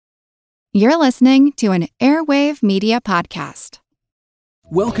You're listening to an Airwave Media Podcast.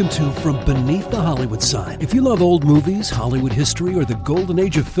 Welcome to From Beneath the Hollywood Sign. If you love old movies, Hollywood history, or the golden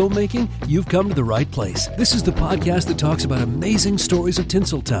age of filmmaking, you've come to the right place. This is the podcast that talks about amazing stories of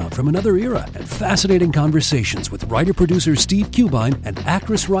Tinseltown from another era and fascinating conversations with writer-producer Steve Cubine and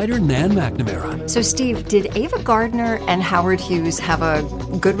actress-writer Nan McNamara. So, Steve, did Ava Gardner and Howard Hughes have a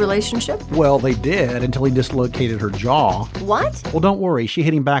good relationship? Well, they did until he dislocated her jaw. What? Well, don't worry. She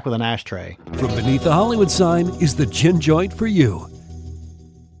hit him back with an ashtray. From Beneath the Hollywood Sign is the gin joint for you.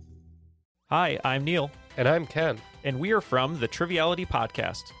 Hi, I'm Neil. And I'm Ken. And we are from the Triviality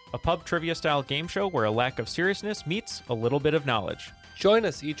Podcast, a pub trivia-style game show where a lack of seriousness meets a little bit of knowledge. Join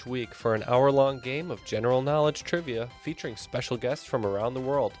us each week for an hour-long game of general knowledge trivia featuring special guests from around the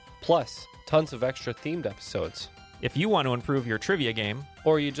world, plus tons of extra themed episodes. If you want to improve your trivia game,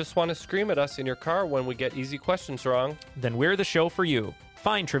 or you just want to scream at us in your car when we get easy questions wrong, then we're the show for you.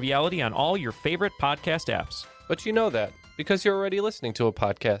 Find Triviality on all your favorite podcast apps. But you know that, because you're already listening to a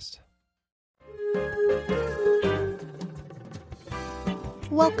podcast.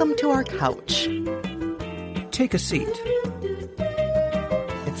 Welcome to our couch. Take a seat.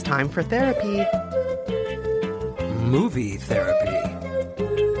 It's time for therapy. Movie therapy.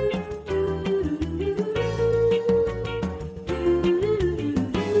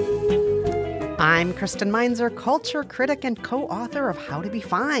 I'm Kristen Meinzer, culture critic and co-author of How to Be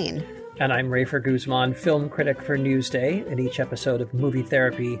Fine. And I'm Rafer Guzman, film critic for Newsday. In each episode of Movie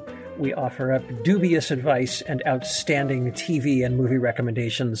Therapy, we offer up dubious advice and outstanding TV and movie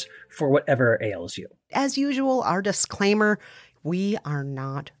recommendations for whatever ails you. As usual, our disclaimer, we are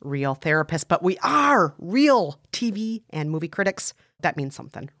not real therapists, but we are real TV and movie critics. That means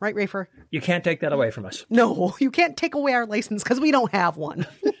something, right, Rafer? You can't take that away from us. No, you can't take away our license because we don't have one.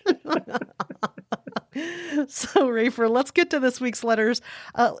 So, Rafer, let's get to this week's letters.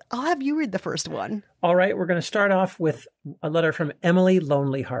 I'll have you read the first one. All right, we're going to start off with a letter from Emily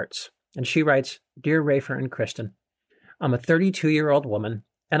Lonely Hearts. And she writes, Dear Rafer and Kristen, I'm a 32-year-old woman,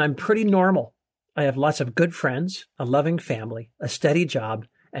 and I'm pretty normal. I have lots of good friends, a loving family, a steady job,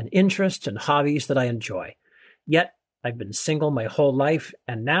 and interests and hobbies that I enjoy. Yet, I've been single my whole life,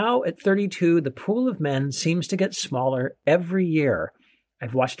 and now at 32, the pool of men seems to get smaller every year.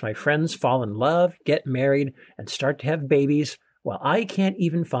 I've watched my friends fall in love, get married, and start to have babies, while I can't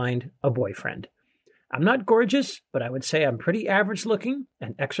even find a boyfriend. I'm not gorgeous, but I would say I'm pretty average looking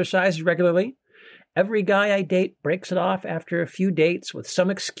and exercise regularly. Every guy I date breaks it off after a few dates with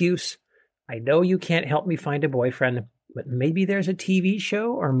some excuse. I know you can't help me find a boyfriend, but maybe there's a TV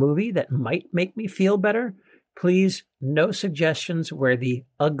show or movie that might make me feel better. Please, no suggestions where the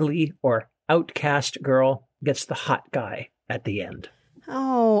ugly or outcast girl gets the hot guy at the end.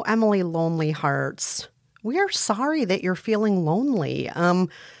 Oh, Emily Lonely Hearts. We are sorry that you're feeling lonely.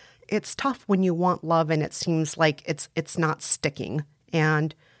 It's tough when you want love and it seems like it's not sticking.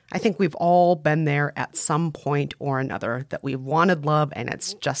 And I think we've all been there at some point or another that we've wanted love and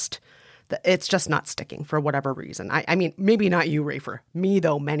it's just not sticking for whatever reason. I mean, maybe not you, Rafer. Me,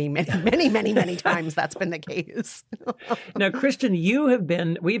 though, many times that's been the case. Now, Kristen,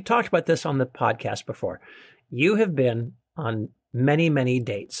 we've talked about this on the podcast before. You have been on many, many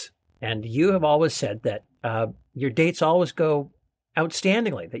dates, and you have always said that your dates always go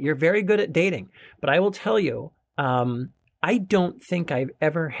outstandingly, that you're very good at dating. But I will tell you, I don't think I've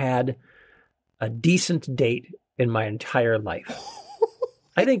ever had a decent date in my entire life.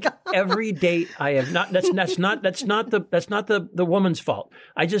 I think every date I have not, that's not the woman's fault.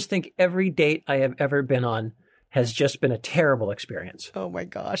 I just think every date I have ever been on has just been a terrible experience. Oh my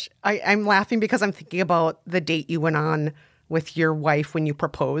gosh. I'm laughing because I'm thinking about the date you went on with your wife when you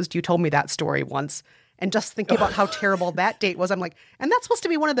proposed. You told me that story once. And just thinking about how terrible that date was, I'm like, and that's supposed to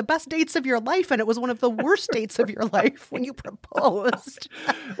be one of the best dates of your life, and it was one of the worst dates of your life when you proposed.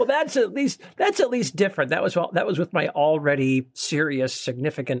 Well, that's at least different. That was with my already serious,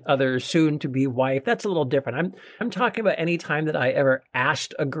 significant other, soon-to-be wife. That's a little different. I'm talking about any time that I ever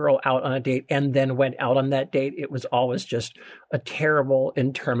asked a girl out on a date and then went out on that date. It was always just a terrible,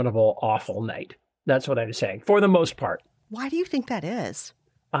 interminable, awful night. That's what I'm saying, for the most part. Why do you think that is?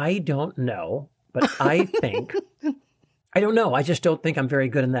 I don't know. But I don't know. I just don't think I'm very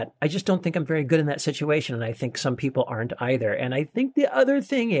good in that. I just don't think I'm very good in that situation. And I think some people aren't either. And I think the other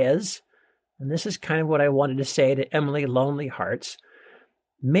thing is, and this is kind of what I wanted to say to Emily Lonely Hearts,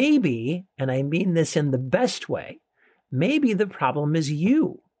 maybe, and I mean this in the best way, maybe the problem is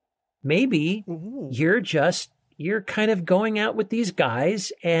you. Maybe you're kind of going out with these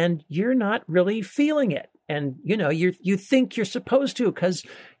guys and you're not really feeling it. And, you think you're supposed to because,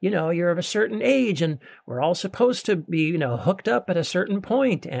 you're of a certain age and we're all supposed to be, hooked up at a certain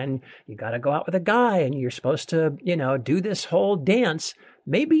point and you got to go out with a guy and you're supposed to, do this whole dance.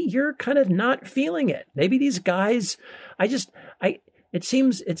 Maybe you're kind of not feeling it. Maybe these guys, it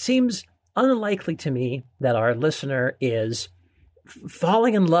seems unlikely to me that our listener is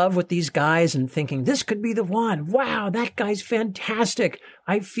falling in love with these guys and thinking, this could be the one. Wow, that guy's fantastic.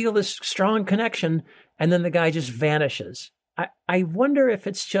 I feel this strong connection. And then the guy just vanishes. I wonder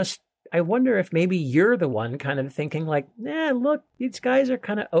if maybe you're the one kind of thinking like, look, these guys are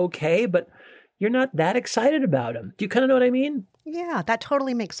kind of okay, but you're not that excited about them. Do you kind of know what I mean? Yeah, that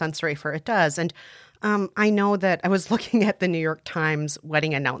totally makes sense, Rafer. It does. And I know that I was looking at the New York Times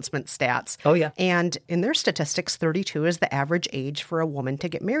wedding announcement stats. Oh, yeah. And in their statistics, 32 is the average age for a woman to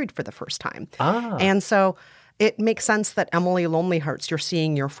get married for the first time. Ah. And so it makes sense that Emily Lonely Hearts, you're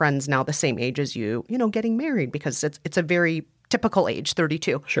seeing your friends now the same age as you, getting married because it's a very typical age,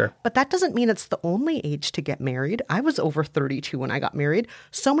 32. Sure. But that doesn't mean it's the only age to get married. I was over 32 when I got married.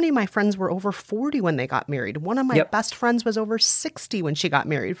 So many of my friends were over 40 when they got married. One of my best friends was over 60 when she got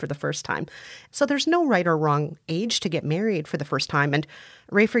married for the first time. So there's no right or wrong age to get married for the first time. And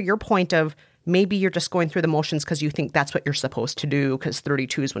Rafer, your point of maybe you're just going through the motions because you think that's what you're supposed to do because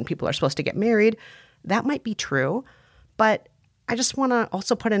 32 is when people are supposed to get married. That might be true. But I just want to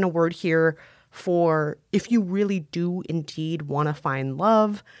also put in a word here for if you really do indeed want to find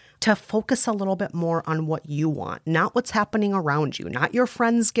love, to focus a little bit more on what you want, not what's happening around you, not your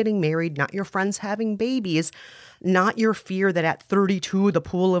friends getting married, not your friends having babies, not your fear that at 32, the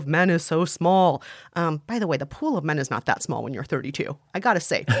pool of men is so small. By the way, the pool of men is not that small when you're 32. I got to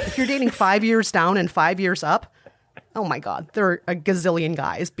say, if you're dating 5 years down and 5 years up, oh my God, there are a gazillion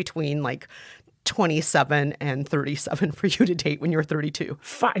guys between like 27 and 37 for you to date when you're 32.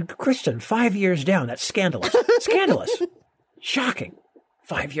 Kristen, 5 years down. That's scandalous. Scandalous. Shocking.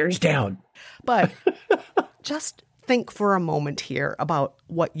 5 years down. But just think for a moment here about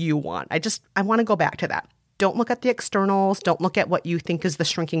what you want. I want to go back to that. Don't look at the externals. Don't look at what you think is the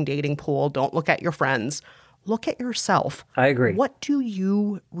shrinking dating pool. Don't look at your friends. Look at yourself. I agree. What do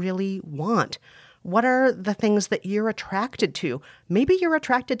you really want? What are the things that you're attracted to? Maybe you're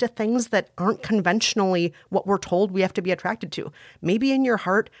attracted to things that aren't conventionally what we're told we have to be attracted to. Maybe in your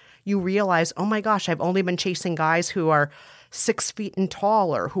heart, you realize, oh my gosh, I've only been chasing guys who are 6 feet and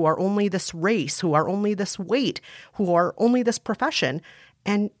taller, who are only this race, who are only this weight, who are only this profession.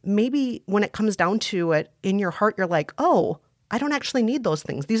 And maybe when it comes down to it, in your heart, you're like, oh, I don't actually need those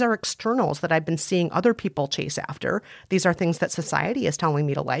things. These are externals that I've been seeing other people chase after. These are things that society is telling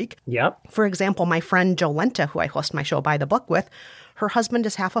me to like. Yep. For example, my friend Jolenta, who I host my show By the Book with, her husband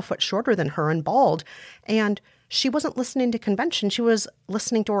is half a foot shorter than her and bald. And she wasn't listening to convention. She was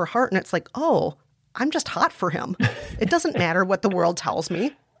listening to her heart. And it's like, oh, I'm just hot for him. It doesn't matter what the world tells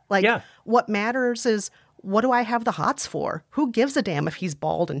me. What matters is, what do I have the hots for? Who gives a damn if he's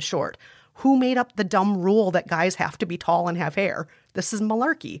bald and short? Who made up the dumb rule that guys have to be tall and have hair? This is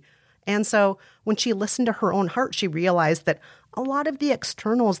malarkey. And so when she listened to her own heart, she realized that a lot of the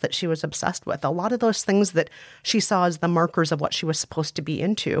externals that she was obsessed with, a lot of those things that she saw as the markers of what she was supposed to be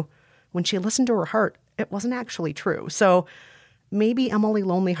into, when she listened to her heart, it wasn't actually true. So maybe Emily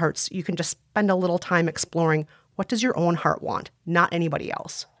Lonely Hearts, you can just spend a little time exploring, what does your own heart want, not anybody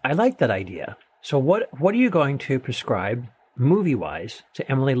else. I like that idea. So what are you going to prescribe movie-wise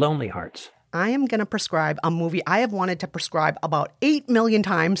to Emily Lonely Hearts? I am going to prescribe a movie I have wanted to prescribe about 8 million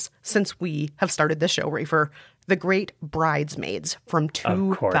times since we have started this show, Rafer. The Great Bridesmaids from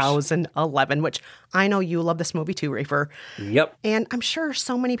 2011, which I know you love this movie too, Rafer. Yep. And I'm sure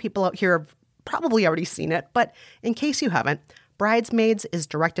so many people out here have probably already seen it, but in case you haven't, Bridesmaids is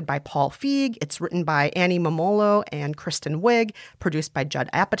directed by Paul Feig. It's written by Annie Momolo and Kristen Wiig, produced by Judd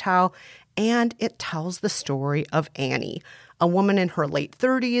Apatow, and it tells the story of Annie, a woman in her late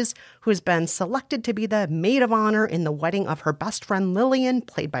 30s who's been selected to be the maid of honor in the wedding of her best friend Lillian,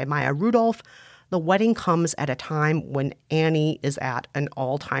 played by Maya Rudolph. The wedding comes at a time when Annie is at an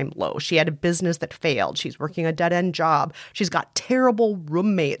all-time low. She had a business that failed. She's working a dead-end job. She's got terrible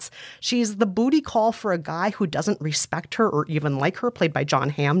roommates. She's the booty call for a guy who doesn't respect her or even like her, played by John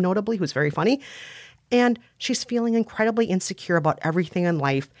Hamm, notably, who's very funny. And she's feeling incredibly insecure about everything in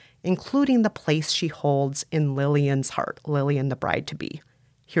life, including the place she holds in Lillian's heart, Lillian, the bride-to-be.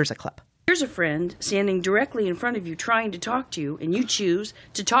 Here's a clip. Here's a friend standing directly in front of you trying to talk to you, and you choose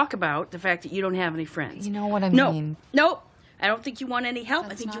to talk about the fact that you don't have any friends. You know what I mean? No, I don't think you want any help.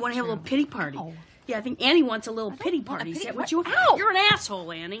 I think you want to have a little pity party. Yeah, I think Annie wants a little pity party. Is that what you... Ow! You're an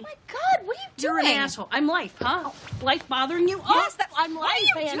asshole, Annie. Oh my God, what are you doing? You're an asshole. I'm Life, huh? Life bothering you? Yes, oh, I'm Life,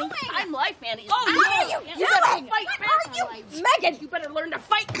 what are you Annie. doing? I'm Life, Annie. Oh, no. what are you You doing? better fight What back are on you, Life. Megan? You better learn to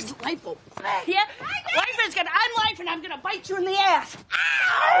fight because Life will... Yeah? Life is gonna... I'm Life and I'm gonna bite you in the ass.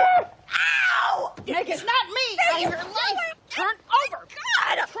 Ow! Ow! It's not me. I'm your Life. Turn over.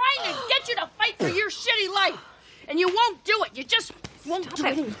 God! I'm trying to get you to fight for your shitty life. And you won't do it. You just won't do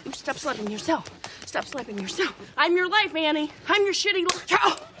it. You stop slapping yourself. Stop slapping yourself. I'm your Life, Annie. I'm your shitty life.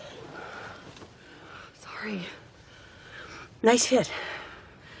 Oh. Sorry. Nice hit.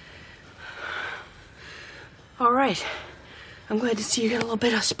 All right. I'm glad to see you got a little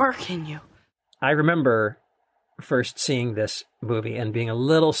bit of spark in you. I remember first seeing this movie and being a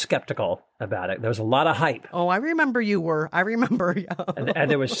little skeptical about it. There was a lot of hype. Oh, I remember you were. I remember. Yeah.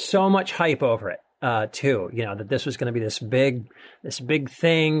 and there was so much hype over it, too. You know, that this was going to be this big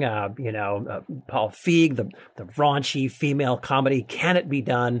thing. Paul Feig, the raunchy female comedy. Can it be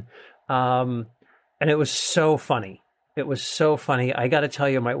done? And it was so funny. It was so funny. I got to tell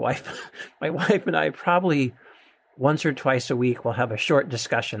you, my wife and I probably once or twice a week will have a short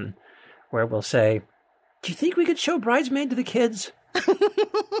discussion where we'll say, "Do you think we could show Bridesmaid to the kids?"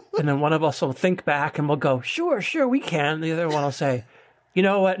 And then one of us will think back and we'll go, sure, we can. The other one will say, you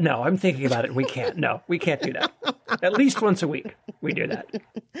know what? No, I'm thinking about it. We can't. No, we can't do that. At least once a week, we do that.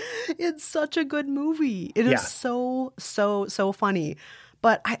 It's such a good movie. It is so funny.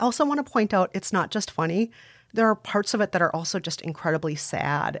 But I also want to point out it's not just funny. There are parts of it that are also just incredibly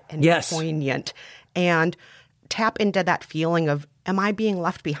sad and poignant. And tap into that feeling of, am I being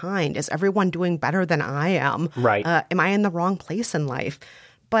left behind? Is everyone doing better than I am? Right. Am I in the wrong place in life?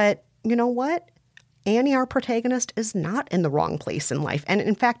 But you know what? Annie, our protagonist, is not in the wrong place in life. And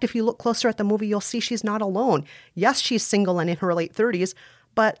in fact, if you look closer at the movie, you'll see she's not alone. Yes, she's single and in her late 30s,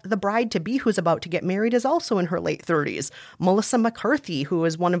 but the bride-to-be who's about to get married is also in her late 30s. Melissa McCarthy, who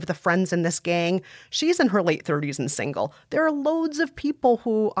is one of the friends in this gang, she's in her late 30s and single. There are loads of people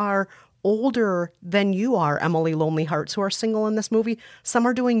who are older than you are, Emily Lonely Hearts, who are single in this movie. Some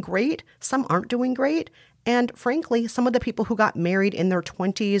are doing great, some aren't doing great. And frankly, some of the people who got married in their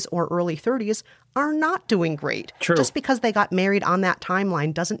 20s or early 30s are not doing great. True. Just because they got married on that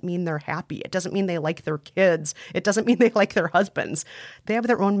timeline doesn't mean they're happy. It doesn't mean they like their kids. It doesn't mean they like their husbands. They have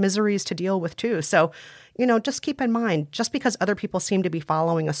their own miseries to deal with too. So, just keep in mind, just because other people seem to be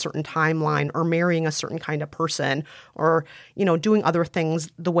following a certain timeline or marrying a certain kind of person or, doing other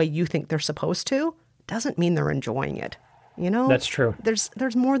things the way you think they're supposed to, doesn't mean they're enjoying it. That's true.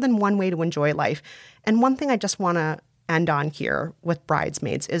 There's more than one way to enjoy life. And one thing I just want to end on here with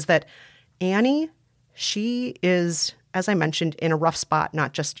Bridesmaids is that Annie, she is, as I mentioned, in a rough spot,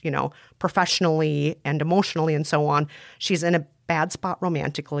 not just, professionally and emotionally and so on. She's in a bad spot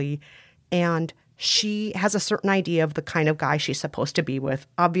romantically. And she has a certain idea of the kind of guy she's supposed to be with.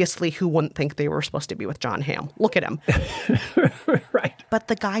 Obviously, who wouldn't think they were supposed to be with Jon Hamm? Look at him. Right. But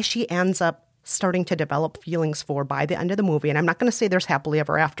the guy she ends up starting to develop feelings for by the end of the movie, and I'm not going to say there's happily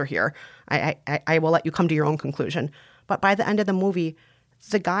ever after here. I will let you come to your own conclusion. But by the end of the movie,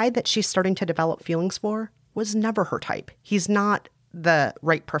 the guy that she's starting to develop feelings for was never her type. He's not the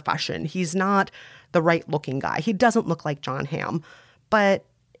right profession. He's not the right looking guy. He doesn't look like Jon Hamm. But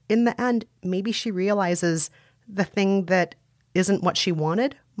in the end, maybe she realizes the thing that isn't what she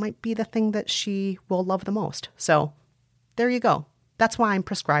wanted might be the thing that she will love the most. So there you go. That's why I'm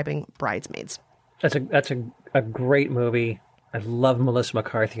prescribing Bridesmaids. That's a great movie. I love Melissa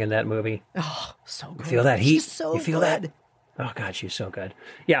McCarthy in that movie. Oh, so good. You feel that heat? She's so you feel good. that? Oh, God, she's so good.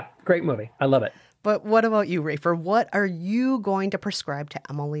 Yeah, great movie. I love it. But what about you, Rafer? What are you going to prescribe to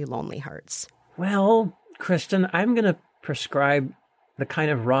Emily Lonely Hearts? Well, Kristen, I'm going to prescribe the kind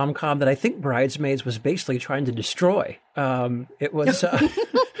of rom-com that I think Bridesmaids was basically trying to destroy. It was...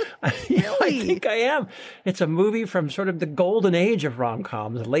 I think I am. It's a movie from sort of the golden age of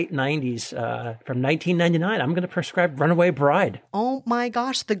rom-coms, the late 90s, from 1999. I'm going to prescribe Runaway Bride. Oh my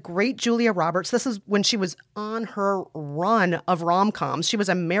gosh, the great Julia Roberts. This is when she was on her run of rom-coms. She was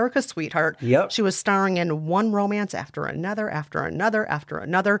America's sweetheart. Yep. She was starring in one romance after another, after another, after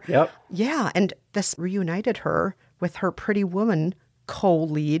another. Yep. Yeah, and this reunited her with her Pretty Woman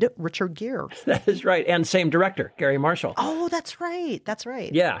co-lead, Richard Gere. That is right. And same director, Gary Marshall. Oh, that's right. That's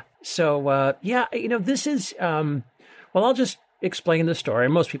right. Yeah. So, this is, I'll just explain the story.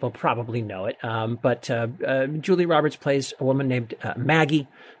 Most people probably know it. But Julia Roberts plays a woman named Maggie,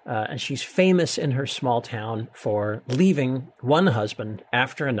 and she's famous in her small town for leaving one husband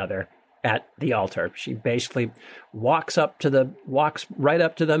after another at the altar. She basically walks right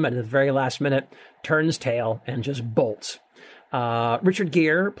up to them at the very last minute, turns tail, and just bolts. Richard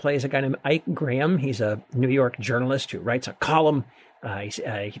Gere plays a guy named Ike Graham. He's a New York journalist who writes a column.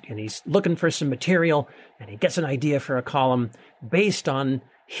 And he's looking for some material, and he gets an idea for a column based on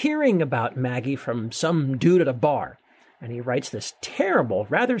hearing about Maggie from some dude at a bar. And he writes this terrible,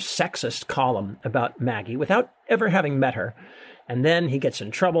 rather sexist column about Maggie without ever having met her. And then he gets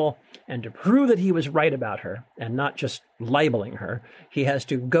in trouble, and to prove that he was right about her and not just libeling her, he has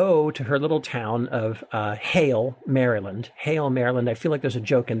to go to her little town of Hale, Maryland. Hale, Maryland. I feel like there's a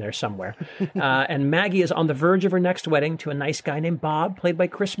joke in there somewhere. And Maggie is on the verge of her next wedding to a nice guy named Bob, played by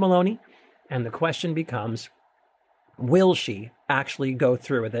Chris Maloney. And the question becomes, will she actually go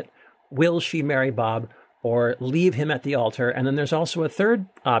through with it? Will she marry Bob or leave him at the altar? And then there's also a third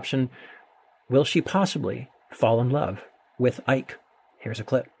option. Will she possibly fall in love with Ike? Here's a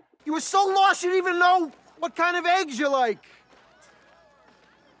clip. You were so lost you didn't even know what kind of eggs you like.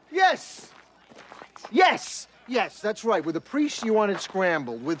 Yes. Yes. Yes, that's right. With the priest, you wanted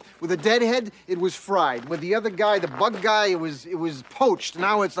scrambled. With a deadhead, it was fried. With the other guy, the bug guy, it was poached.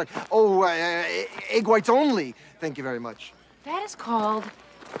 Now it's like, egg whites only. Thank you very much. That is called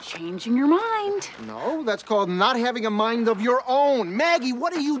changing your mind. No, that's called not having a mind of your own. Maggie,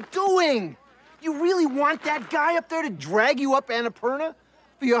 what are you doing? You really want that guy up there to drag you up Annapurna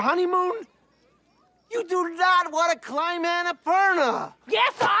for your honeymoon? You do not want to climb Annapurna.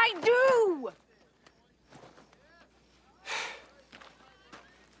 Yes, I do.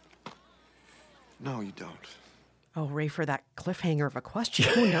 No, you don't. Oh, Ray, for that cliffhanger of a question.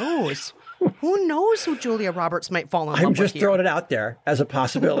 Who knows? Who knows who Julia Roberts might fall in love with? I'm just throwing it out there as a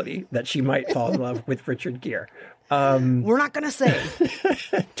possibility that she might fall in love with Richard Gere. We're not going to say.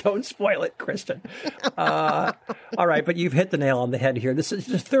 Don't spoil it, Kristen. All right, but you've hit the nail on the head here. This is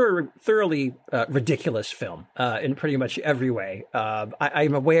a thoroughly ridiculous film in pretty much every way.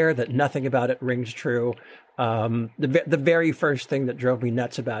 I'm aware that nothing about it rings true. The very first thing that drove me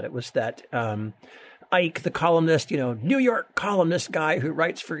nuts about it was that Ike, the columnist, New York columnist guy who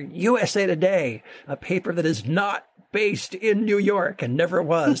writes for USA Today, a paper that is not based in New York and never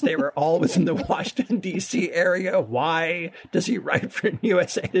was. They were always in the Washington, D.C. area. Why does he write for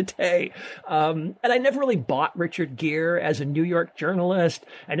USA Today? And I never really bought Richard Gere as a New York journalist.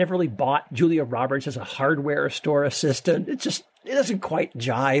 I never really bought Julia Roberts as a hardware store assistant. It doesn't quite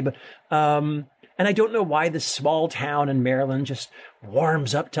jibe. And I don't know why this small town in Maryland just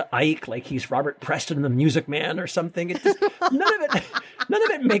warms up to Ike like he's Robert Preston, the Music Man or something. It just, none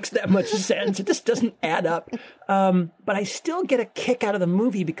of it makes that much sense. It just doesn't add up. But I still get a kick out of the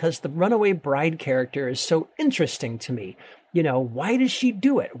movie because the runaway bride character is so interesting to me. Why does she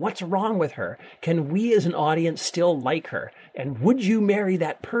do it? What's wrong with her? Can we as an audience still like her? And would you marry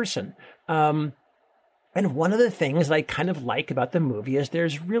that person? And one of the things that I kind of like about the movie is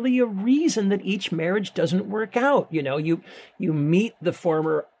there's really a reason that each marriage doesn't work out. You meet the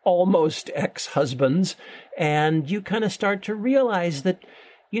former almost ex-husbands and you kind of start to realize that,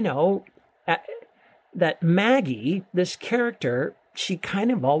 that Maggie, this character, she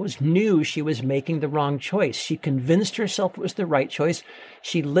kind of always knew she was making the wrong choice. She convinced herself it was the right choice.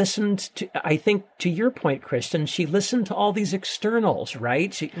 She listened to, I think, to your point, Kristen, she listened to all these externals,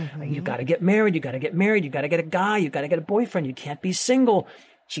 right? You got to get married. You got to get married. You got to get a guy. You got to get a boyfriend. You can't be single.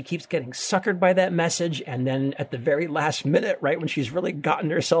 She keeps getting suckered by that message. And then at the very last minute, right, when she's really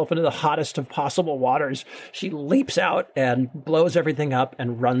gotten herself into the hottest of possible waters, she leaps out and blows everything up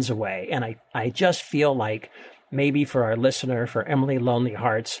and runs away. And I just feel like, maybe for our listener, for Emily Lonely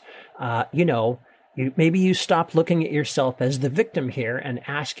Hearts, maybe you stop looking at yourself as the victim here and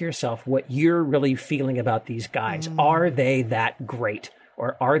ask yourself what you're really feeling about these guys. Are they that great?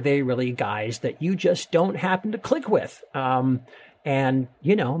 Or are they really guys that you just don't happen to click with? And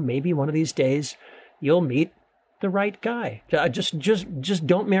maybe one of these days you'll meet the right guy. Just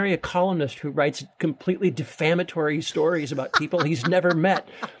don't marry a columnist who writes completely defamatory stories about people he's never met.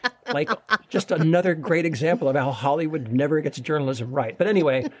 Like, just another great example of how Hollywood never gets journalism right. But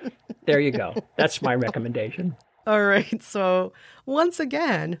anyway, there you go. That's my recommendation. All right. So once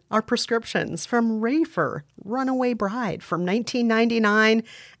again, our prescriptions from Rafer, Runaway Bride from 1999,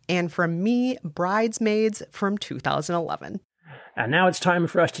 and from me, Bridesmaids from 2011. And now it's time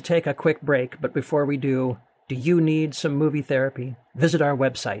for us to take a quick break. But before we do you need some movie therapy? Visit our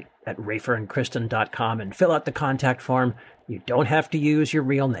website at raferandkristen.com and fill out the contact form. You don't have to use your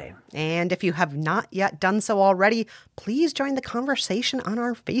real name. And if you have not yet done so already, please join the conversation on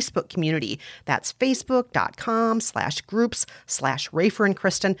our Facebook community. That's facebook.com/groups/Rafer and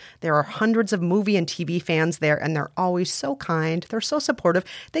Kristen. There are hundreds of movie and TV fans there, and they're always so kind. They're so supportive.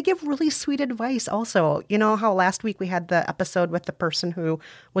 They give really sweet advice also. You know how last week we had the episode with the person who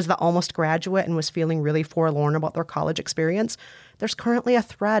was the almost graduate and was feeling really forlorn about their college experience? There's currently a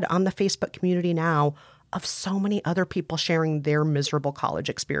thread on the Facebook community now of so many other people sharing their miserable college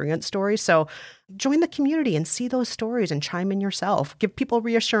experience stories. So join the community and see those stories and chime in yourself. Give people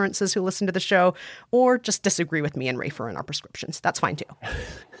reassurances who listen to the show, or just disagree with me and Rafer in our prescriptions. That's fine too.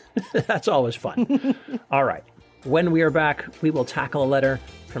 That's always fun. All right. When we are back, we will tackle a letter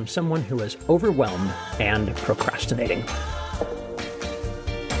from someone who is overwhelmed and procrastinating.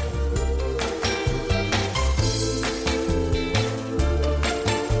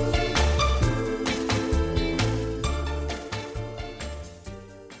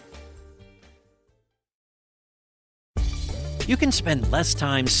 You can spend less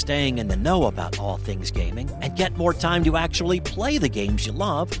time staying in the know about all things gaming and get more time to actually play the games you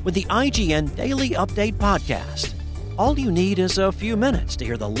love with the IGN Daily Update podcast. All you need is a few minutes to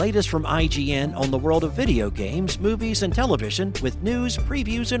hear the latest from IGN on the world of video games, movies, and television with news,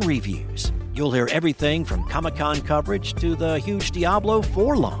 previews, and reviews. You'll hear everything from Comic-Con coverage to the huge Diablo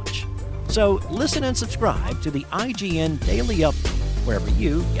 4 launch. So listen and subscribe to the IGN Daily Update wherever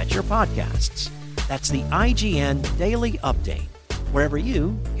you get your podcasts. That's the IGN Daily Update, wherever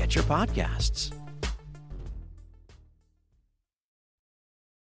you get your podcasts.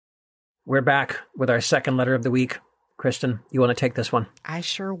 We're back with our second letter of the week. Kristen, you want to take this one? I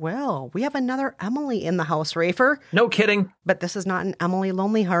sure will. We have another Emily in the house, Rafer. No kidding. But this is not an Emily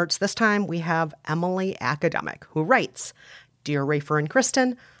Lonely Hearts. This time we have Emily Academic, who writes, Dear Rafer and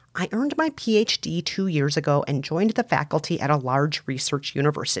Kristen, I earned my PhD 2 years ago and joined the faculty at a large research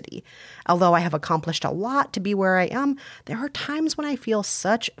university. Although I have accomplished a lot to be where I am, there are times when I feel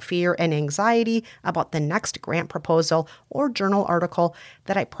such fear and anxiety about the next grant proposal or journal article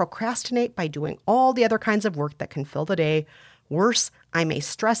that I procrastinate by doing all the other kinds of work that can fill the day. Worse, I may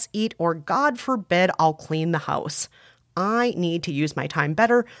stress eat, or God forbid, I'll clean the house. I need to use my time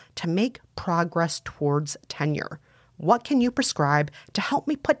better to make progress towards tenure. What can you prescribe to help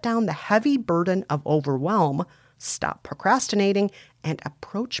me put down the heavy burden of overwhelm, stop procrastinating, and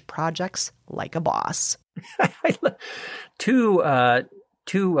approach projects like a boss? Two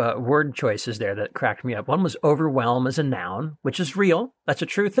word choices there that cracked me up. One was overwhelm as a noun, which is real. That's a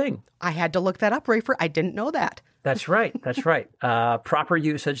true thing. I had to look that up, Rafer. I didn't know that. That's right. That's right. Proper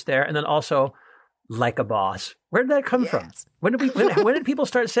usage there. And then also like a boss. Where did that come from? When did people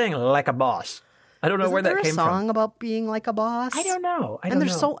start saying like a boss? I don't know where that came from. Isn't there a song about being like a boss? I don't know.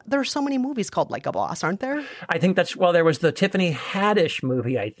 There are so many movies called Like a Boss, aren't there? I think there was the Tiffany Haddish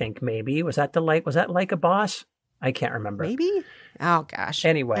movie, I think, maybe. Was that Like a Boss? I can't remember. Maybe? Oh, gosh.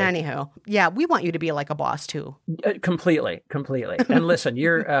 Anyway. Anyhow. Yeah, we want you to be like a boss, too. Completely. And listen,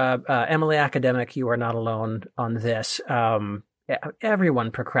 you're Emily Academic. You are not alone on this. Everyone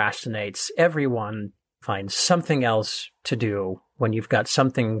procrastinates. Everyone finds something else to do when you've got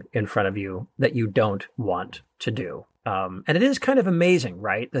something in front of you that you don't want to do. And it is kind of amazing,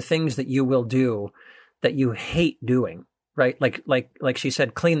 right? The things that you will do that you hate doing, right? Like she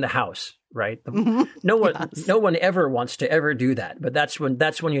said, clean the house, right? No one ever wants to ever do that. But that's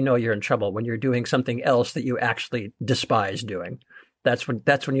when you know you're in trouble, when you're doing something else that you actually despise doing. That's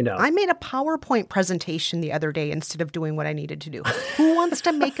when you know. I made a PowerPoint presentation the other day instead of doing what I needed to do. Who wants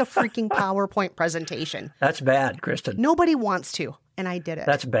to make a freaking PowerPoint presentation? That's bad, Kristen. Nobody wants to, and I did it.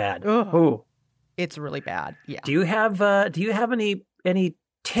 That's bad. Ugh. Ooh. It's really bad. Yeah. Do you have any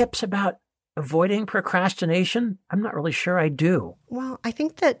tips about avoiding procrastination? I'm not really sure I do. Well, I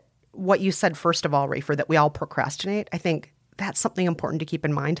think that what you said first of all, Rafer, that we all procrastinate, I think that's something important to keep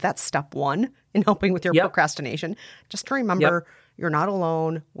in mind. That's step one in helping with your procrastination. Just to remember, you're not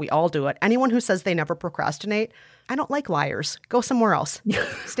alone. We all do it. Anyone who says they never procrastinate, I don't like liars. Go somewhere else.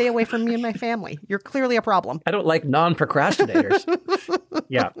 Stay away from me and my family. You're clearly a problem. I don't like non-procrastinators.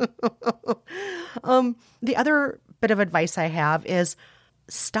 Yeah. The other bit of advice I have is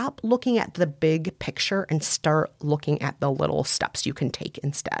stop looking at the big picture and start looking at the little steps you can take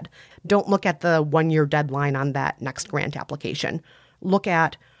instead. Don't look at the 1-year deadline on that next grant application. Look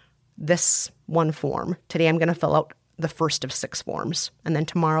at this one form. Today I'm going to fill out the first of 6 forms, and then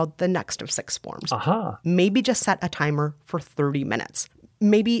tomorrow the next of 6 forms. Maybe just set a timer for 30 minutes.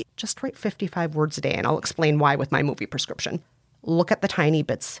 Maybe just write 55 words a day, and I'll explain why with my movie prescription. Look at the tiny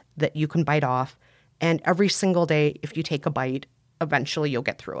bits that you can bite off, and every single day, if you take a bite, eventually you'll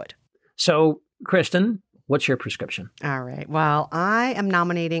get through it. So, Kristen, What's your prescription? All right. Well, I am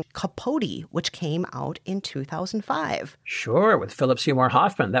nominating Capote, which came out in 2005. Sure, with Philip Seymour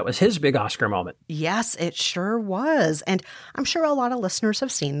Hoffman. That was his big Oscar moment. Yes, it sure was. And I'm sure a lot of listeners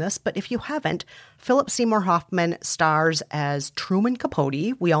have seen this, but if you haven't, Philip Seymour Hoffman stars as Truman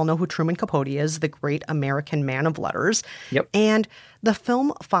Capote. We all know who Truman Capote is, the great American man of letters. Yep. And the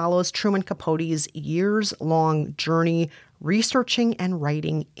film follows Truman Capote's years-long journey researching and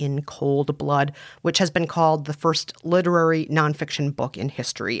writing in cold blood, which has been called the first literary nonfiction book in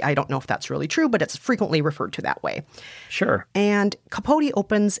history. I don't know if that's really true, but it's frequently referred to that way. Sure. And Capote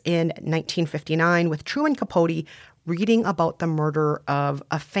opens in 1959 with Truman Capote reading about the murder of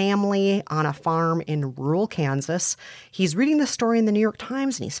a family on a farm in rural Kansas. He's reading the story in the New York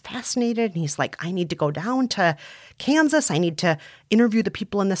Times and he's fascinated and he's like, I need to go down to Kansas. I need to interview the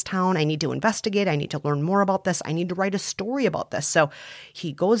people in this town. I need to investigate. I need to learn more about this. I need to write a story about this. So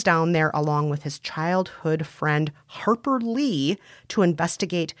he goes down there along with his childhood friend Harper Lee to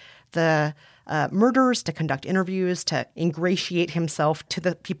investigate the murders, to conduct interviews, to ingratiate himself to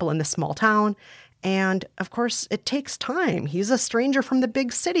the people in this small town. And, of course, it takes time. He's a stranger from the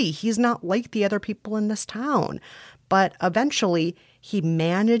big city. He's not like the other people in this town. But eventually, he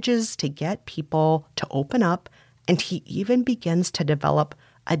manages to get people to open up, and he even begins to develop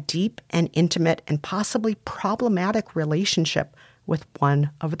a deep and intimate and possibly problematic relationship with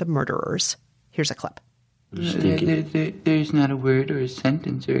one of the murderers. Here's a clip. There's not a word or a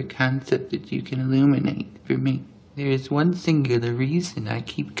sentence or a concept that you can illuminate for me. There is one singular reason I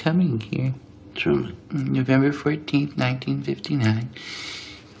keep coming here. Truman. November 14th, 1959.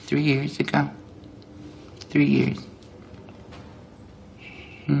 3 years ago. 3 years.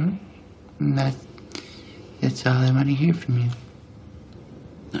 And that's all I want to hear from you.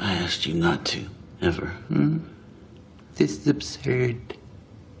 I asked you not to, ever. This is absurd.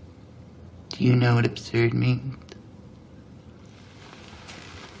 Do you know what absurd means?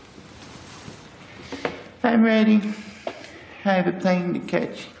 I'm ready. I have a plane to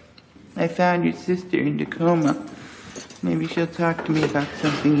catch. I found your sister in Tacoma. Maybe she'll talk to me about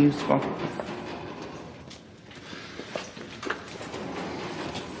something useful.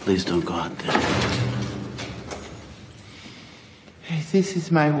 Please don't go out there. This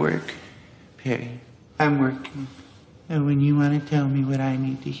is my work, Perry. I'm working. And when you want to tell me what I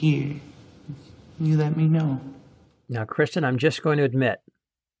need to hear, you let me know. Now, Kristen, I'm just going to admit,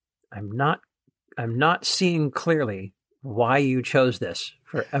 I'm not seeing clearly why you chose this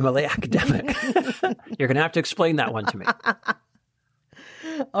for Emily Academic. You're going to have to explain that one to me.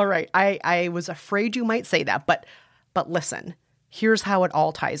 All right. I was afraid you might say that, but listen, here's how it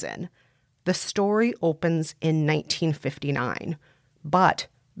all ties in. The story opens in 1959, but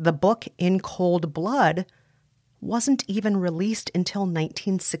the book In Cold Blood wasn't even released until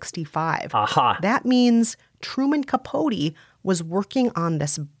 1965. Aha. That means Truman Capote was working on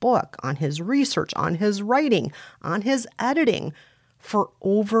this book, on his research, on his writing, on his editing for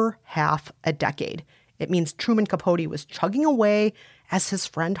over half a decade. It means Truman Capote was chugging away as his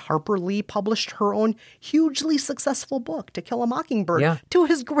friend Harper Lee published her own hugely successful book, To Kill a Mockingbird, to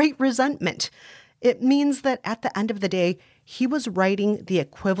his great resentment. It means that at the end of the day, he was writing the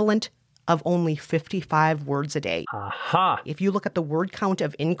equivalent of only 55 words a day. Aha. If you look at the word count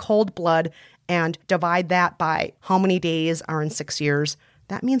of In Cold Blood and divide that by how many days are in 6 years,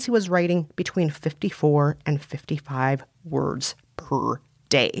 that means he was writing between 54 and 55 words per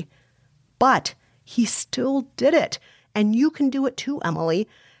day. But he still did it. And you can do it too, Emily.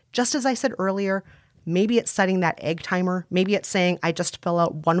 Just as I said earlier, maybe it's setting that egg timer. Maybe it's saying, I just fill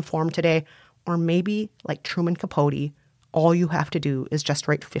out one form today. Or maybe, like Truman Capote, all you have to do is just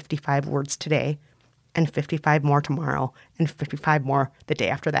write 55 words today, and 55 more tomorrow, and 55 more the day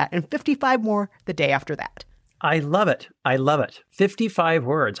after that, and 55 more the day after that. I love it. I love it. 55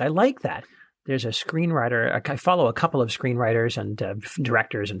 words. I like that. There's a screenwriter. I follow a couple of screenwriters and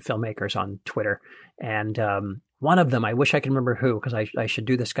directors and filmmakers on Twitter. And one of them, I wish I could remember who, because I should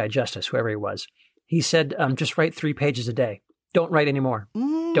do this guy justice, whoever he was. He said, just write 3 pages a day. Don't write anymore.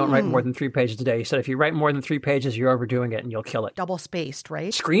 Don't write more than 3 pages a day. He said, if you write more than 3 pages, you're overdoing it and you'll kill it. Double spaced,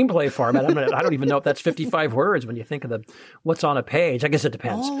 right? Screenplay format. I don't even know if that's 55 words when you think of what's on a page. I guess it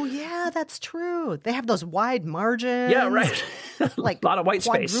depends. Oh, yeah, that's true. They have those wide margins. Yeah, right. Like a lot of white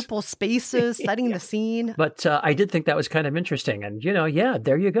space. Quadruple spaces, setting the scene. But I did think that was kind of interesting. And,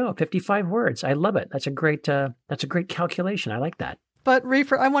 there you go. 55 words. I love it. That's a great calculation. I like that. But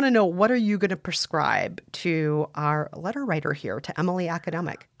Rafer, I want to know, what are you going to prescribe to our letter writer here, to Emily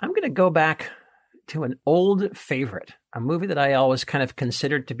Academic? I'm going to go back to an old favorite, a movie that I always kind of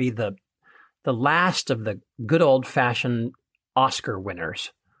considered to be the last of the good old-fashioned Oscar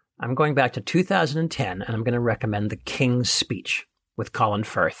winners. I'm going back to 2010, and I'm going to recommend The King's Speech with Colin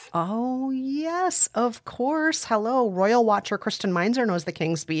Firth. Oh, yes, of course. Hello, royal watcher Kristen Meinzer knows The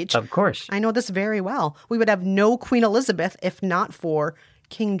King's Speech. Of course. I know this very well. We would have no Queen Elizabeth if not for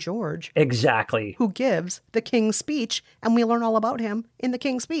King George. Exactly. Who gives the King's Speech, and we learn all about him in The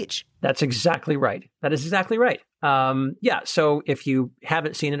King's Speech. That's exactly right. That is exactly right. So if you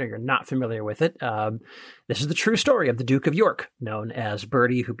haven't seen it or you're not familiar with it, this is the true story of the Duke of York, known as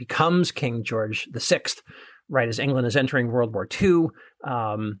Bertie, who becomes King George VI, right as England is entering World War II.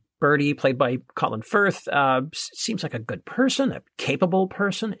 Bertie, played by Colin Firth, seems like a good person, a capable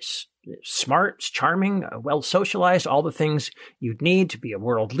person, smart, charming, well socialized, all the things you'd need to be a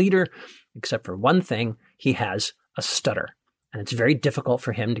world leader, except for one thing: he has a stutter. And it's very difficult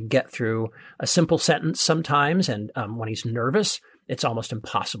for him to get through a simple sentence sometimes. And when he's nervous, it's almost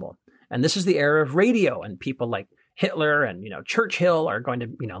impossible. And this is the era of radio, and people like Hitler and, Churchill are going to,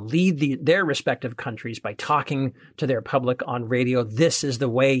 lead their respective countries by talking to their public on radio. This is the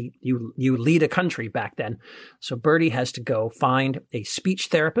way you lead a country back then. So Bertie has to go find a speech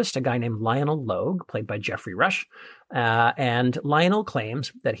therapist, a guy named Lionel Logue, played by Geoffrey Rush. And Lionel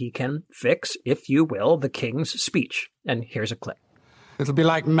claims that he can fix, if you will, the King's Speech. And here's a clip. It'll be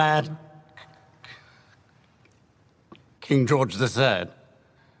like mad King George III.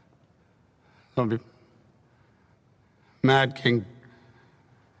 It'll be mad King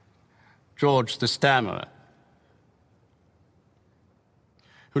George the Stammerer,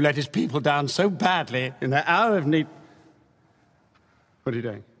 who let his people down so badly in their hour of need. What are you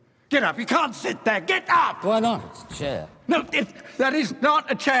doing? Get up! You can't sit there! Get up! Why not? It's a chair. No, that is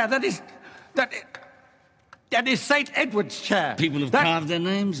not a chair. That is St. Edward's chair. People have carved their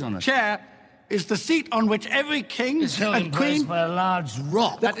names on it. Chair is the seat on which every king is held and in queen place by a large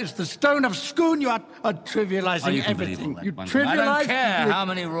rock. That is the stone of Scone. You are trivializing everything. You trivialize. I don't care how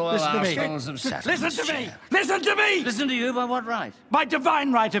many royal arsenals have sat. Listen to me. Listen to me. Listen to you by what right? By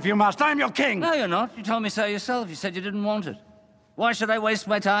divine right, if you must. I am your king. No, you're not. You told me so yourself. You said you didn't want it. Why should I waste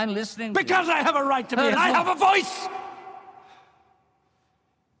my time listening? Because I have a right to be. I have a voice.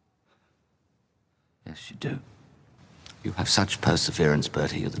 Yes, you do. You have such perseverance,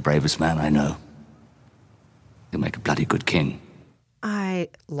 Bertie. You're the bravest man I know. You'll make a bloody good king. I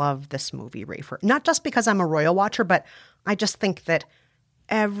love this movie, Rafer. Not just because I'm a royal watcher, but I just think that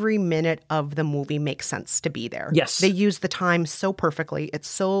every minute of the movie makes sense to be there. Yes. They use the time so perfectly. It's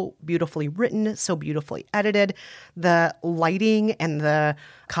so beautifully written, so beautifully edited. The lighting and the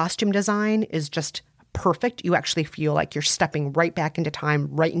costume design is just perfect. You actually feel like you're stepping right back into time,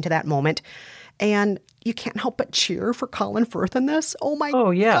 right into that moment. And you can't help but cheer for Colin Firth in this. Oh my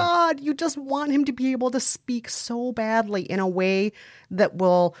God. You just want him to be able to speak so badly in a way that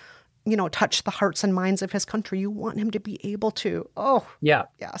will, touch the hearts and minds of his country. You want him to be able to. Oh, yeah.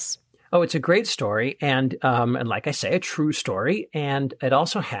 Yes. Oh, it's a great story. And like I say, a true story. And it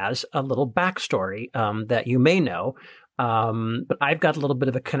also has a little backstory that you may know. But I've got a little bit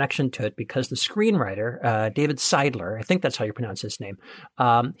of a connection to it because the screenwriter, David Seidler, I think that's how you pronounce his name.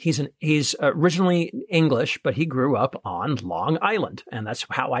 He's originally English, but he grew up on Long Island, and that's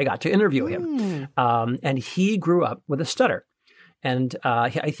how I got to interview him. And he grew up with a stutter. And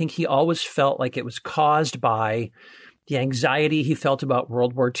I think he always felt like it was caused by the anxiety he felt about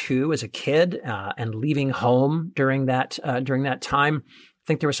World War II as a kid and leaving home during that time. I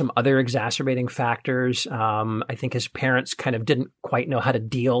think there were some other exacerbating factors. I think his parents kind of didn't quite know how to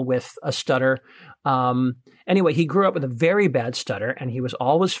deal with a stutter. Anyway, he grew up with a very bad stutter, and he was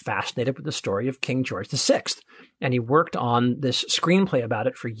always fascinated with the story of King George VI. And he worked on this screenplay about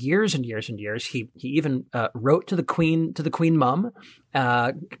it for years and years and years. He even wrote to the Queen Mum,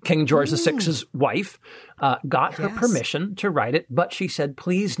 King George VI's wife, got her permission to write it, but she said,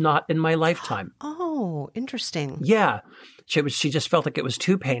 "Please, not in my lifetime." Oh, interesting. Yeah. She just felt like it was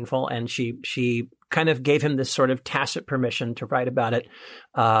too painful, and she kind of gave him this sort of tacit permission to write about it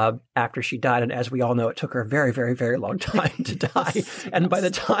after she died. And as we all know, it took her a very, very, very long time to die. And by the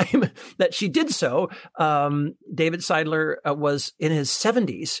time that she did so, David Seidler was in his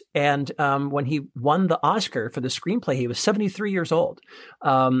 70s. And when he won the Oscar for the screenplay, he was 73 years old.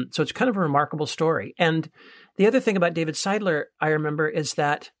 So it's kind of a remarkable story. And the other thing about David Seidler, I remember, is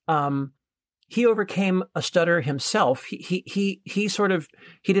that he overcame a stutter himself. He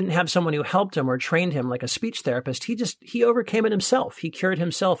didn't have someone who helped him or trained him like a speech therapist. He overcame it himself. He cured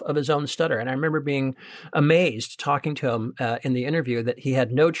himself of his own stutter. And I remember being amazed talking to him in the interview that he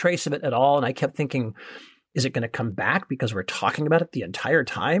had no trace of it at all. And I kept thinking, is it going to come back because we're talking about it the entire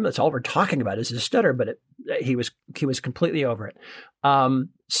time? That's all we're talking about is his stutter. But he was completely over it.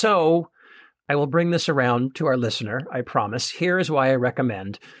 So I will bring this around to our listener, I promise. Here is why I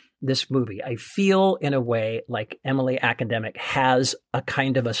recommend this movie. I feel in a way like Emily Academic has a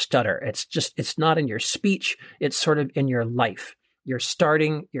kind of a stutter. It's not in your speech. It's sort of in your life. You're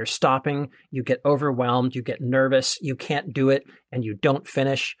starting, you're stopping, you get overwhelmed, you get nervous, you can't do it, and you don't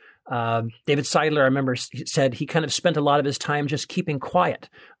finish. David Seidler, I remember, said he kind of spent a lot of his time just keeping quiet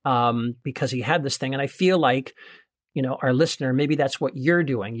because he had this thing. And I feel like, our listener, maybe that's what you're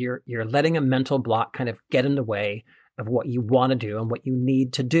doing. You're letting a mental block kind of get in the way of what you want to do and what you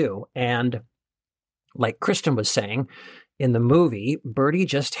need to do. And like Kristen was saying, in the movie, Bertie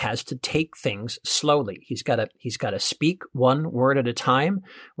just has to take things slowly. He's got to speak one word at a time.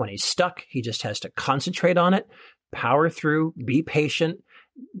 When he's stuck, he just has to concentrate on it, power through, be patient,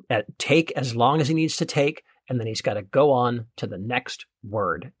 take as long as he needs to take, and then he's got to go on to the next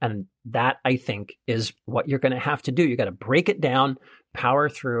word. And that, I think, is what you're going to have to do. You got to break it down, power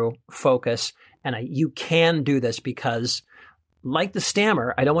through, focus. And you can do this because, like the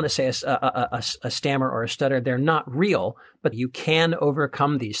stammer, I don't want to say a stammer or a stutter. They're not real, but you can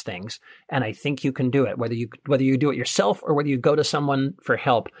overcome these things. And I think you can do it, whether you do it yourself or whether you go to someone for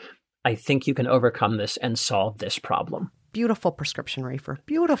help. I think you can overcome this and solve this problem. Beautiful prescription, Rafer.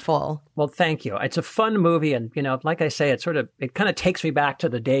 Beautiful. Well, thank you. It's a fun movie. And, like I say, it kind of takes me back to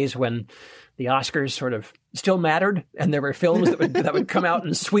the days when the Oscars sort of still mattered. And there were films that would come out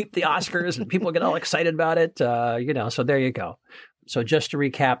and sweep the Oscars and people get all excited about it. So there you go. So just to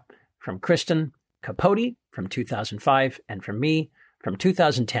recap, from Kristen, Capote from 2005, and from me from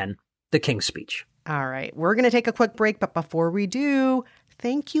 2010, The King's Speech. All right. We're going to take a quick break. But before we do,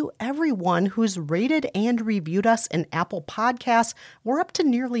 thank you, everyone who's rated and reviewed us in Apple Podcasts. We're up to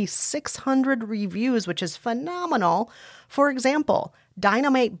nearly 600 reviews, which is phenomenal. For example,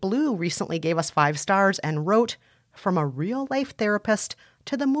 Dynamite Blue recently gave us 5 stars and wrote, "From a real-life therapist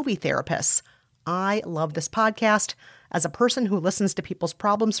to the movie therapists. I love this podcast. As a person who listens to people's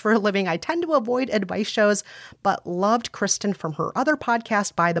problems for a living, I tend to avoid advice shows, but loved Kristen from her other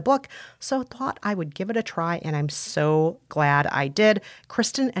podcast, By the Book, so thought I would give it a try, and I'm so glad I did.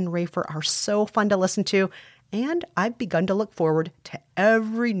 Kristen and Rafer are so fun to listen to, and I've begun to look forward to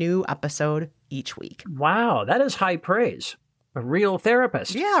every new episode each week." Wow, that is high praise. A real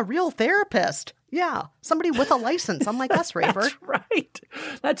therapist. Yeah, real therapist. Yeah, somebody with a license, unlike us, Rafer. That's right.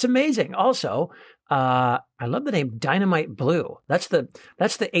 That's amazing. Also, I love the name Dynamite Blue. That's the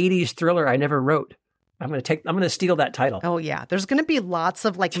 80s thriller I never wrote. I'm going to steal that title. Oh yeah, there's going to be lots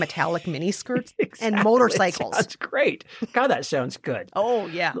of like metallic miniskirts and motorcycles. That's great. God, that sounds good. Oh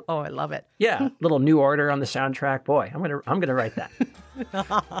yeah. Oh, I love it. Yeah, little New Order on the soundtrack. Boy, I'm going to write that.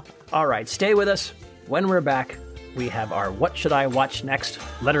 All right, stay with us. When we're back, we have our What Should I Watch Next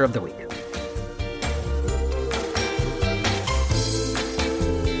Letter of the Week.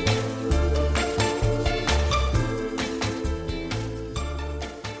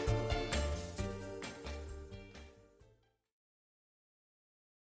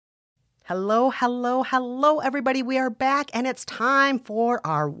 Hello, everybody. We are back, and it's time for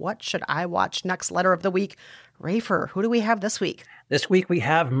our What Should I Watch Next Letter of the Week. Rafer, who do we have this week? This week we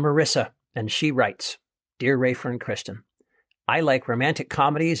have Marissa, and she writes, "Dear Rafer and Kristen, I like romantic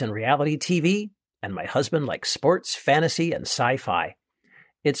comedies and reality TV, and my husband likes sports, fantasy, and sci-fi.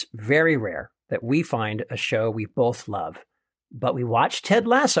 It's very rare that we find a show we both love. But we watched Ted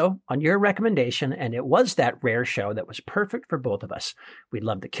Lasso on your recommendation, and it was that rare show that was perfect for both of us. We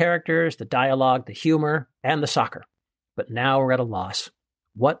loved the characters, the dialogue, the humor, and the soccer. But now we're at a loss.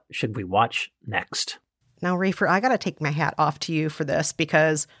 What should we watch next?" Now, Rafer, I got to take my hat off to you for this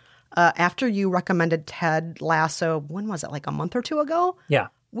because after you recommended Ted Lasso, when was it, like a month or two ago? Yeah.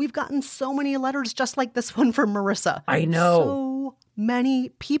 We've gotten so many letters just like this one from Marissa. I know. So many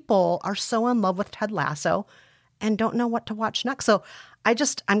people are so in love with Ted Lasso and don't know what to watch next. So I'm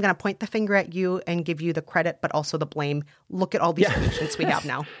going to point the finger at you and give you the credit, but also the blame. Look at all these patients we have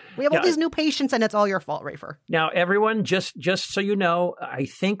now. We have all these new patients, and it's all your fault, Rafer. Now, everyone, just so you know, I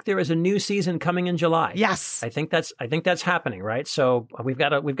think there is a new season coming in July. Yes. I think that's happening, right? So we've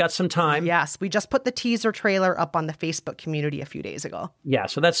got some time. Yes. We just put the teaser trailer up on the Facebook community a few days ago. Yeah.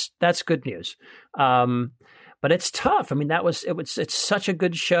 So that's good news. But it's tough. I mean, it's such a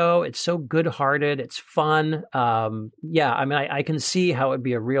good show. It's so good-hearted. It's fun. I mean, I can see how it would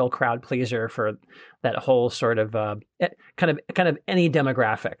be a real crowd pleaser for that whole sort of kind of any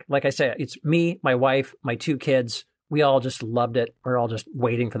demographic. Like I say, it's me, my wife, my 2 kids. We all just loved it. We're all just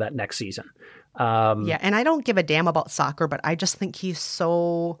waiting for that next season. And I don't give a damn about soccer, but I just think he's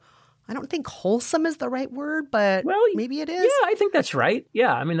so... I don't think wholesome is the right word, but maybe it is. Yeah, I think that's right.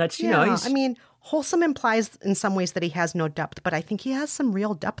 Yeah, I mean, that's, I mean, wholesome implies in some ways that he has no depth, but I think he has some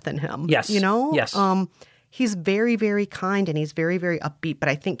real depth in him. Yes. You know? Yes. he's very, very kind and he's very, very upbeat, but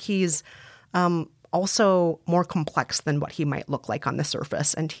I think he's also more complex than what he might look like on the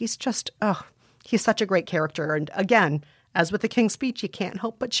surface. And he's just, he's such a great character. And again, as with the King's Speech, you can't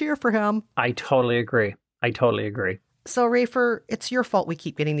help but cheer for him. I totally agree. So, Rafer, it's your fault we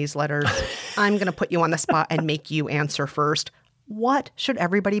keep getting these letters. I'm going to put you on the spot and make you answer first. What should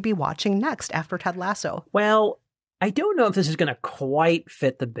everybody be watching next after Ted Lasso? Well, I don't know if this is going to quite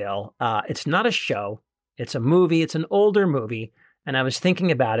fit the bill. It's not a show. It's a movie. It's an older movie. And I was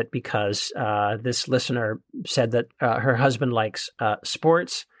thinking about it because this listener said that her husband likes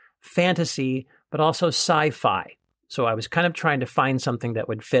sports, fantasy, but also sci-fi. So I was kind of trying to find something that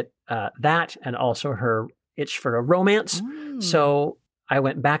would fit that and also her itch for a romance. So I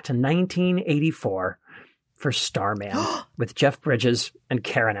went back to 1984 for Starman with Jeff Bridges and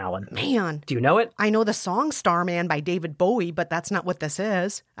Karen Allen. Man. Do you know it? I know the song Starman by David Bowie, but that's not what this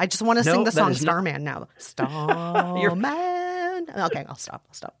is. I just want to sing the song Starman now. Starman. Okay, I'll stop.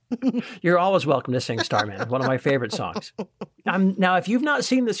 You're always welcome to sing Starman, one of my favorite songs. Now, if you've not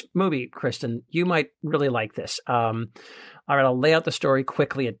seen this movie, Kristen, you might really like this. All right, I'll lay out the story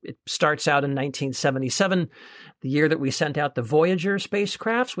quickly. It starts out in 1977, the year that we sent out the Voyager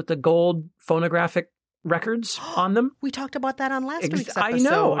spacecrafts with the gold phonographic records on them. We talked about that on last week's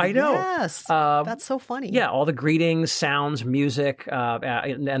episode. I know. Yes, that's so funny. Yeah, all the greetings, sounds, music, and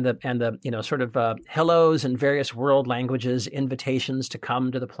the sort of hellos in various world languages, invitations to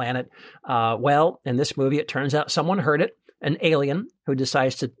come to the planet. Well, in this movie, it turns out someone heard it. An alien who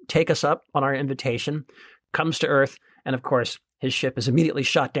decides to take us up on our invitation comes to Earth, and of course, his ship is immediately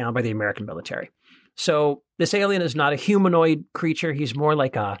shot down by the American military. So this alien is not a humanoid creature. He's more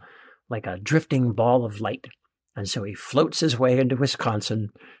like a drifting ball of light. And so he floats his way into Wisconsin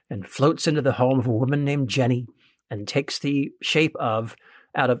and floats into the home of a woman named Jenny and takes the shape of,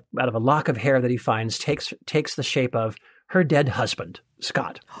 out of a lock of hair that he finds, takes the shape of her dead husband,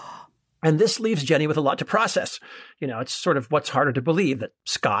 Scott. And this leaves Jenny with a lot to process. You know, it's sort of what's harder to believe, that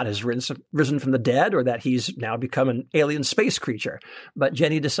Scott has risen from the dead or that he's now become an alien space creature. But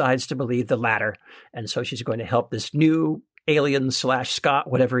Jenny decides to believe the latter. And so she's going to help this new alien / Scott,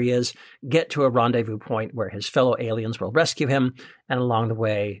 whatever he is, get to a rendezvous point where his fellow aliens will rescue him. And along the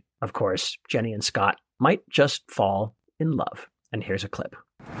way, of course, Jenny and Scott might just fall in love. And here's a clip.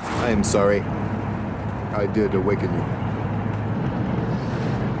 I am sorry. I did awaken you.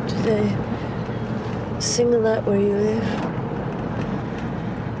 Do they sing a lot where you live?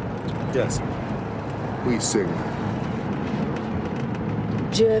 Yes. We sing.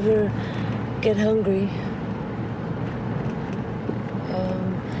 Do you ever get hungry?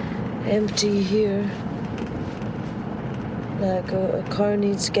 Empty here. Like a car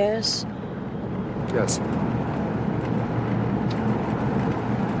needs gas? Yes.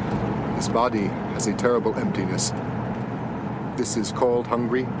 This body has a terrible emptiness. This is called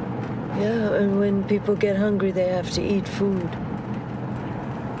hungry? Yeah, and when people get hungry, they have to eat food.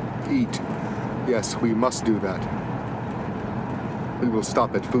 Eat. Yes, we must do that. We will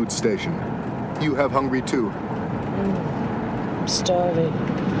stop at food station. You have hungry too. I'm starving.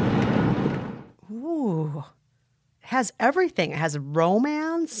 Ooh. It has everything. It has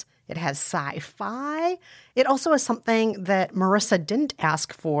romance. It has sci-fi. It also has something that Marissa didn't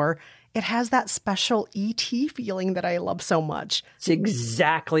ask for. It has that special E.T. feeling that I love so much. It's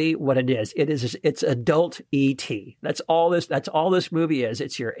exactly what it is. It's adult E.T. That's all this movie is.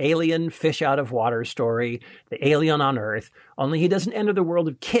 It's your alien fish out of water story, the alien on Earth. Only he doesn't enter the world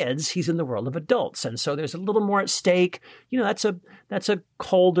of kids. He's in the world of adults. And so there's a little more at stake. You know, that's a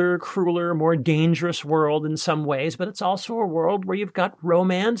colder, crueler, more dangerous world in some ways, but it's also a world where you've got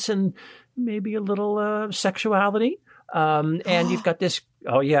romance and maybe a little sexuality. And you've got this,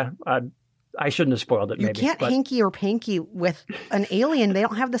 I shouldn't have spoiled it. You can't hanky or panky with an alien. They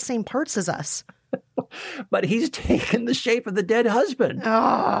don't have the same parts as us. But he's taken the shape of the dead husband.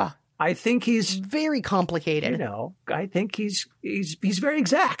 I think he's very complicated. You know, I think he's very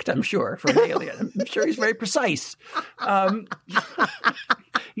exact, I'm sure, for an alien. I'm sure he's very precise.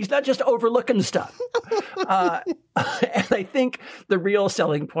 He's not just overlooking stuff. And I think the real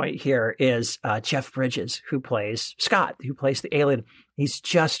selling point here is Jeff Bridges, who plays Scott, who plays the alien. He's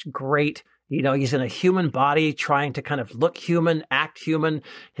just great. You know, he's in a human body trying to kind of look human, act human.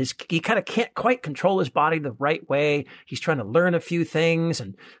 He kind of can't quite control his body the right way. He's trying to learn a few things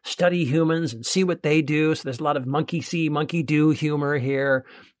and study humans and see what they do. So there's a lot of monkey see, monkey do humor here.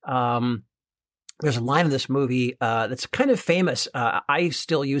 There's a line in this movie that's kind of famous. I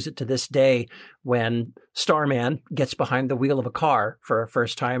still use it to this day when Starman gets behind the wheel of a car for a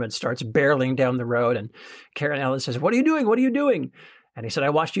first time and starts barreling down the road. And Karen Allen says, "What are you doing? What are you doing?" And he said, "I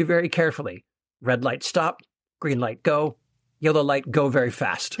watched you very carefully. red light, stop, green light, go, yellow light, go very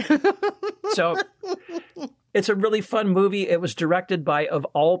fast. So it's a really fun movie. It was directed by, of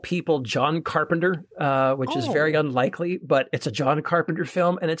all people, John Carpenter, which is very unlikely, but it's a John Carpenter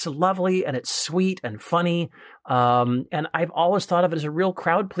film, and it's lovely, and it's sweet and funny. And I've always thought of it as a real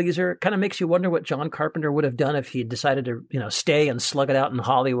crowd pleaser. It kind of makes you wonder what John Carpenter would have done if he decided to, stay and slug it out in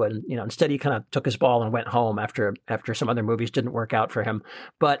Hollywood. And, instead he kind of took his ball and went home after some other movies didn't work out for him.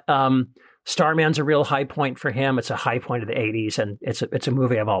 But Starman's a real high point for him. It's a high point of the 80s, and it's a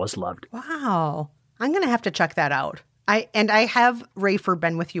movie I've always loved. Wow. I'm going to have to check that out. I have, Rafer,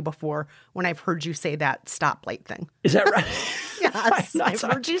 been with you before when I've heard you say that stoplight thing. Is that right? Yes, I've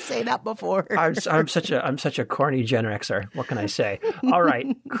heard you say that before. I'm such a corny Gen Xer. What can I say? All right,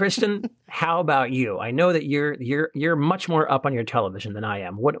 Kristen, how about you? I know that you're much more up on your television than I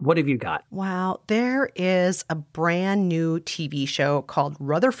am. What have you got? Wow, there is a brand new TV show called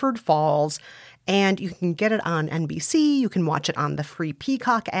Rutherford Falls, and you can get it on NBC. You can watch it on the free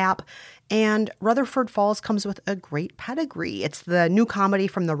Peacock app. And Rutherford Falls comes with a great pedigree. It's the new comedy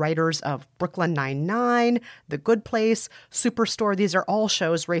from the writers of Brooklyn Nine-Nine, The Good Place, Superstore. These are all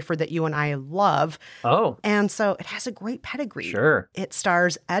shows, Rafer, that you and I love. Oh. And so it has a great pedigree. Sure. It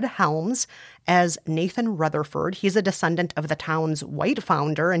stars Ed Helms as Nathan Rutherford. He's a descendant of the town's white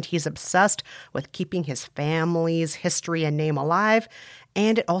founder, and he's obsessed with keeping his family's history and name alive.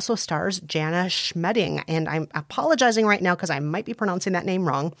 And it also stars Jana Schmedding. And I'm apologizing right now because I might be pronouncing that name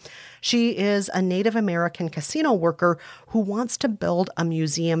wrong. She is a Native American casino worker who wants to build a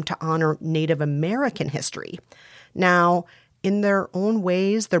museum to honor Native American history. Now, in their own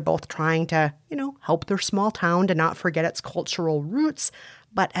ways, they're both trying to, help their small town to not forget its cultural roots.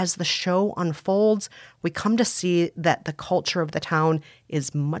 But as the show unfolds, we come to see that the culture of the town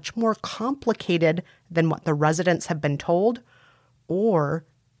is much more complicated than what the residents have been told, or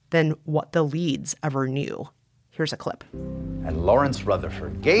than what the leads ever knew. Here's a clip. And Lawrence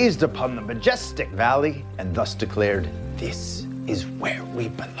Rutherford gazed upon the majestic valley and thus declared, "This is where we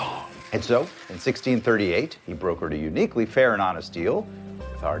belong." And so, in 1638, he brokered a uniquely fair and honest deal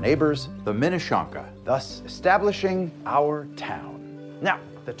with our neighbors, the Minishonka, thus establishing our town. Now,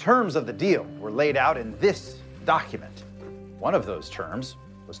 the terms of the deal were laid out in this document. One of those terms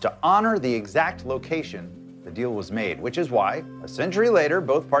was to honor the exact location the deal was made, which is why, a century later,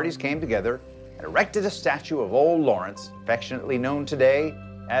 both parties came together and erected a statue of old Lawrence, affectionately known today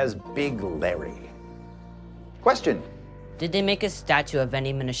as Big Larry. Question. Did they make a statue of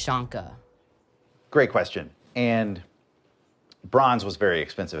any Minishonka? Great question. And bronze was very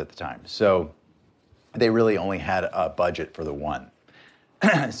expensive at the time, so they really only had a budget for the one.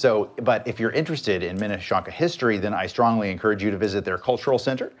 But if you're interested in Minishonka history, then I strongly encourage you to visit their cultural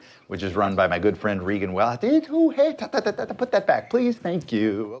center, which is run by my good friend Regan Well. Put that back, please. Thank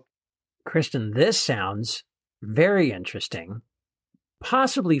you. Kristen, this sounds very interesting,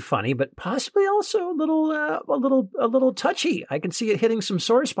 possibly funny, but possibly also a little touchy. I can see it hitting some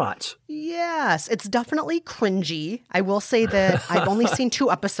sore spots. Yes, it's definitely cringy. I will say that I've only seen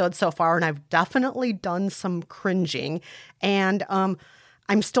 2 episodes so far, and I've definitely done some cringing. And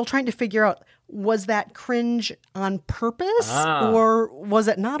I'm still trying to figure out, was that cringe on purpose or was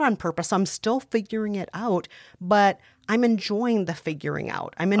it not on purpose? I'm still figuring it out, but I'm enjoying the figuring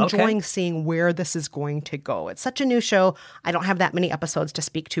out. I'm enjoying seeing where this is going to go. It's such a new show. I don't have that many episodes to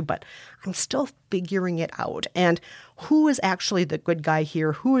speak to, but I'm still figuring it out. And who is actually the good guy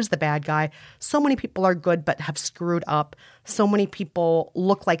here? Who is the bad guy? So many people are good but have screwed up. So many people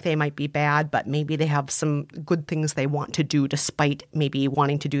look like they might be bad, but maybe they have some good things they want to do despite maybe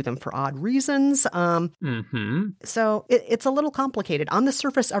wanting to do them for odd reasons. So it's a little complicated. On the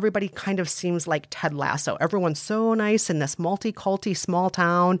surface, everybody kind of seems like Ted Lasso. Everyone's so nice in this multi-culty small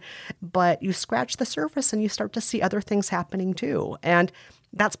town, but you scratch the surface and you start to see other things happening too. And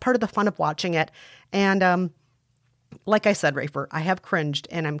that's part of the fun of watching it. And like I said, Rafer, I have cringed,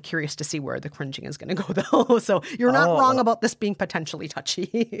 and I'm curious to see where the cringing is going to go, though. So you're not wrong about this being potentially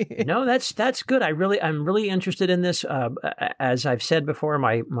touchy. No, that's good. I'm really interested in this. As I've said before,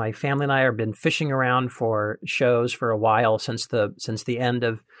 my family and I have been fishing around for shows for a while since the end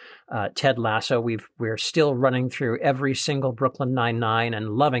of Ted Lasso. We're still running through every single Brooklyn Nine-Nine and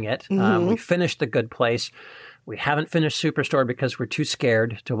loving it. We finished The Good Place. We haven't finished Superstore because we're too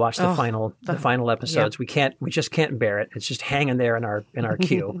scared to watch the final episodes. Yep. We just can't bear it. It's just hanging there in our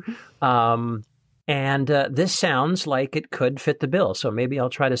queue. And this sounds like it could fit the bill. So maybe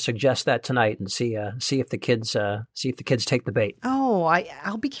I'll try to suggest that tonight and see if the kids take the bait. Oh,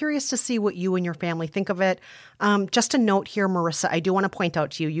 I'll be curious to see what you and your family think of it. Just a note here, Marissa, I do want to point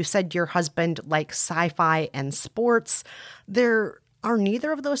out to you, you said your husband likes sci-fi and sports. There are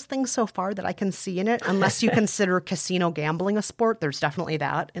neither of those things so far that I can see in it, unless you consider casino gambling a sport. There's definitely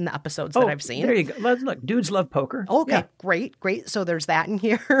that in the episodes that I've seen. There you go. Look, dudes love poker. Okay, great. So there's that in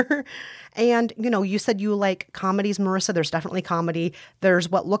here. And, you said you like comedies, Marissa. There's definitely comedy. There's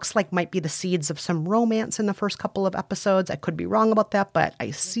what looks like might be the seeds of some romance in the first couple of episodes. I could be wrong about that, but I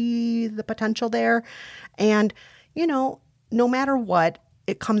see the potential there. And, no matter what,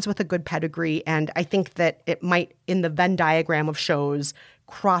 it comes with a good pedigree, and I think that it might, in the Venn diagram of shows,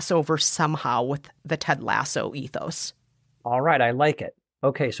 cross over somehow with the Ted Lasso ethos. All right, I like it.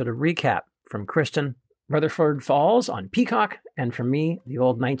 Okay, so to recap, from Kristen, Rutherford Falls on Peacock, and from me, the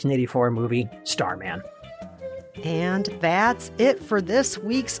old 1984 movie Starman. And that's it for this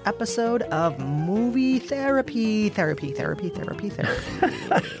week's episode of Movie Therapy. Therapy.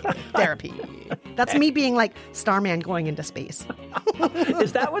 That's me being like Starman going into space.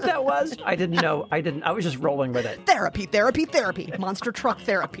 Is that what that was? I didn't know. I was just rolling with it. Therapy. Monster truck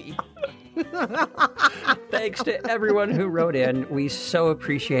therapy. Thanks to everyone who wrote in. We so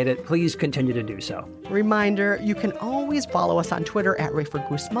appreciate it. Please continue to do so. Reminder, you can always follow us on Twitter at Rafer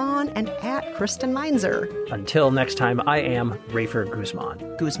Guzman and at Kristen Meinzer. Until next time, I am Rafer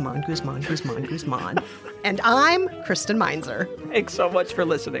Guzman. Guzman. And I'm Kristen Meinzer. Thanks so much for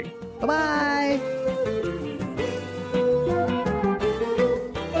listening. Bye-bye.